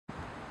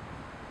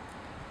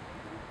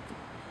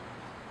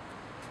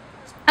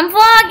I'm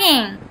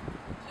vlogging.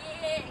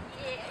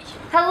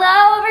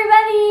 Hello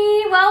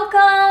everybody,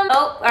 welcome.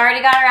 Oh, I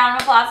already got a round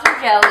of applause for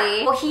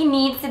Joey. Well, he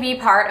needs to be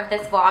part of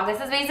this vlog.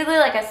 This is basically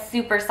like a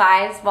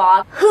supersized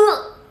vlog.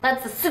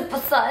 That's a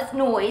supersized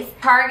noise.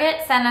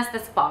 Target sent us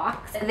this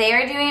box.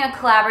 They're doing a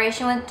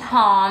collaboration with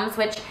Tom's,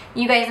 which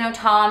you guys know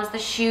Tom's, the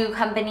shoe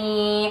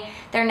company.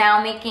 They're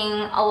now making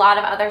a lot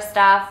of other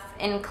stuff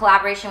in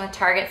collaboration with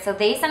Target. So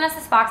they sent us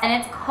this box and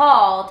it's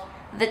called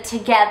the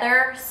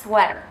Together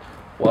Sweater.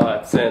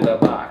 What's in the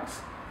box?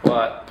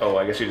 What? Oh,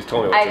 I guess you just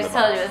told me what's in the box.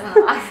 I just told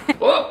you what's in the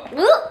box.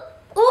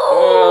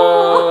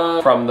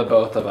 Ooh. From the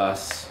both of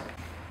us.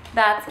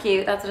 That's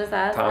cute. That's what it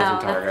says. Tom's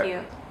and Target. That's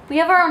cute. We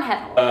have our own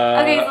headphones.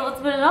 Okay, so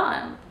let's put it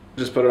on.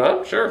 Just put it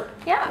on? Sure.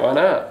 Yeah. Why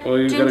not? Well,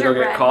 you gonna go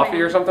get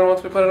coffee or something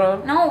once we put it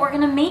on? No, we're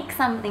gonna make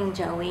something,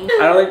 Joey.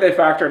 I don't think they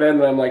factored in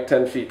that I'm like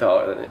 10 feet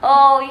taller than you.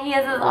 Oh, he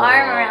has his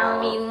arm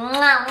around me.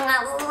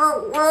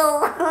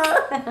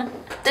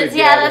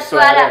 Together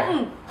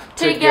sweater.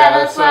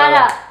 Together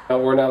sweater.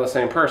 We're now the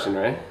same person,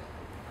 right?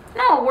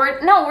 No,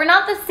 we're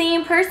not the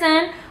same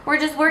person. We're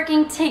just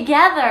working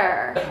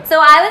together. So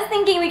I was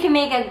thinking we could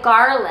make a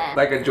garland.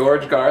 Like a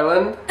George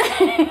Garland?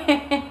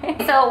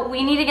 So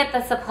we need to get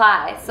the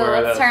supplies. So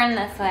let's turn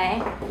this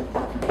way.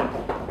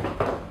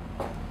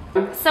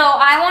 So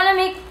I want to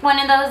make one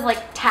of those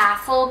like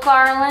tassel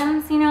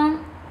garlands, you know?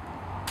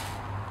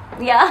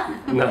 Yeah?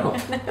 No.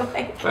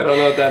 I don't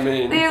know what that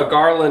means. A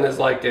garland is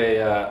like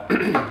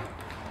a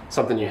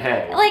something you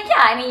hang. Like,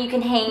 yeah, I mean, you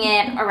can hang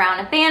it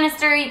around a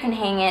banister, you can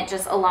hang it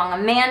just along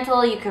a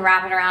mantle, you can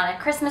wrap it around a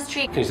Christmas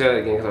tree. Can you say that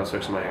again because I was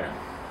fixing my hair?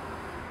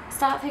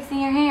 Stop fixing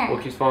your hair.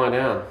 What keeps falling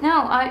down?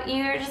 No,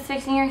 you're just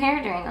fixing your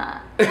hair during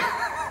that.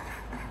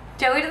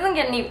 Joey doesn't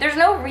get any, there's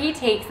no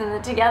retakes in the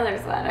Together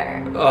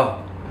sweater.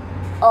 Oh.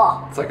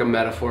 Oh. It's like a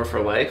metaphor for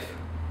life?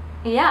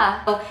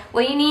 Yeah. So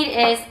what you need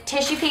is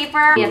tissue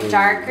paper. We have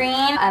dark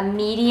green, a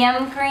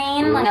medium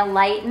green, and a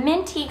light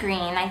minty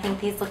green. I think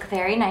these look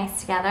very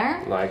nice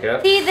together. Like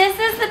it. See, this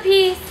is the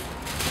piece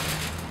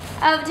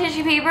of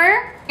tissue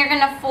paper. You're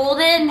gonna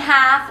fold it in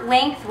half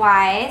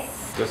lengthwise.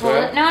 This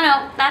way?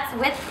 No, that's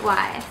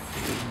widthwise.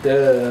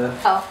 Duh.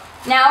 Oh,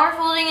 now we're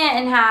folding it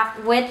in half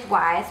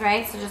widthwise,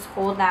 right? So just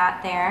hold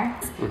that there.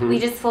 We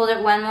just fold it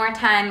one more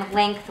time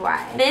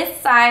lengthwise. This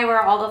side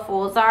where all the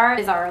folds are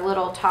is our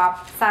little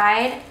top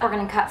side. We're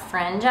gonna cut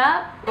fringe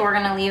up. We're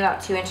gonna leave out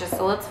 2 inches.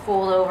 So let's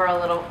fold over a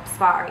little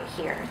spot right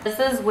here. This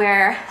is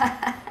where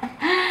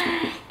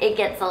it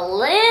gets a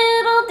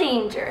little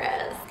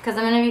dangerous because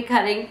I'm gonna be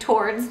cutting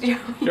towards Joey.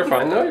 You're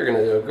fine though, you're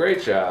gonna do a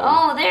great job.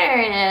 Oh, there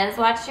it is.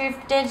 Watch your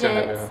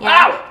digits.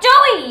 Yeah. Ow!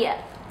 Joey!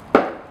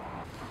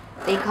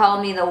 They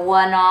called me the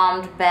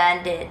one-armed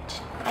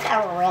bandit. That's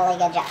a really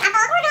good job.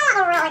 We're doing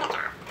a really good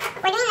job.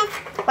 We're doing this.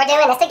 We're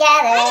doing this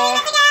together.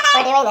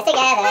 We're doing this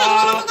together.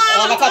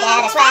 In a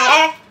Together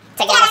sweater.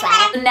 Together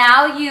sweater. So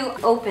now you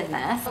open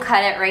this.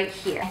 Cut it right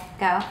here.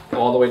 Go.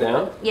 All the way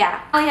down?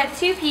 Yeah. We have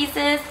 2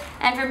 pieces,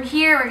 and from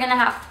here we're gonna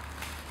have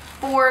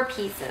 4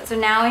 pieces. So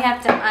now we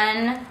have to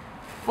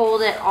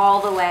unfold it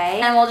all the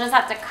way, and we'll just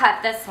have to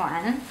cut this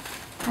one.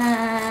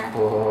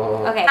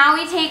 Okay. Now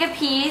we take a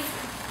piece.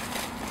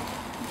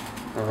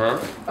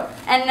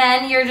 And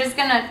then you're just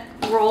gonna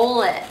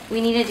roll it. We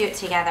need to do it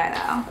together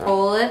though.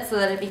 Roll it so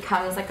that it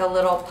becomes like a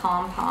little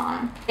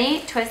pom-pom.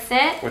 Twist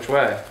it. Which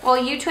way? Well,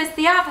 you twist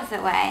the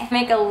opposite way.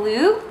 Make a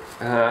loop.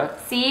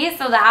 See?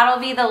 So that'll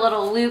be the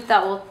little loop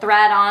that will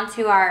thread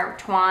onto our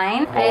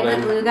twine. I have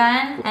the glue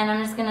gun, and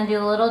I'm just gonna do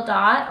a little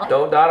dot.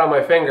 Don't dot on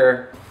my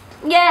finger.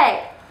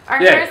 Yay!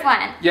 Our first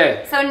one.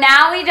 Yay. So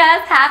now we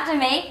just have to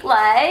make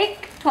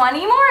like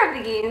 20 more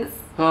of these.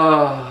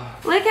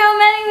 Look how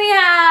many we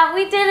have.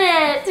 We did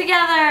it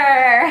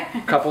together.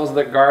 Couples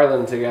that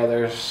garland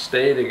together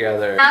stay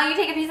together. Now you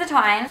take a piece of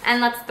twine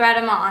and let's thread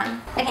them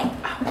on. Okay.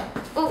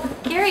 Oh,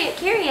 carry it,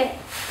 carry it.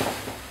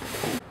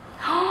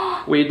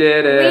 We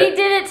did it. We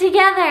did it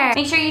together.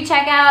 Make sure you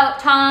check out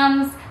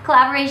Tom's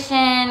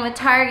collaboration with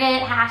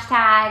Target,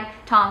 hashtag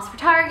Tom's for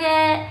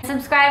Target.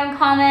 Subscribe and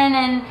comment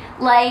and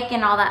like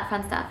and all that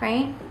fun stuff,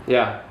 right?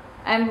 Yeah.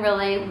 I'm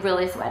really,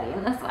 really sweaty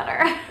in this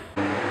sweater.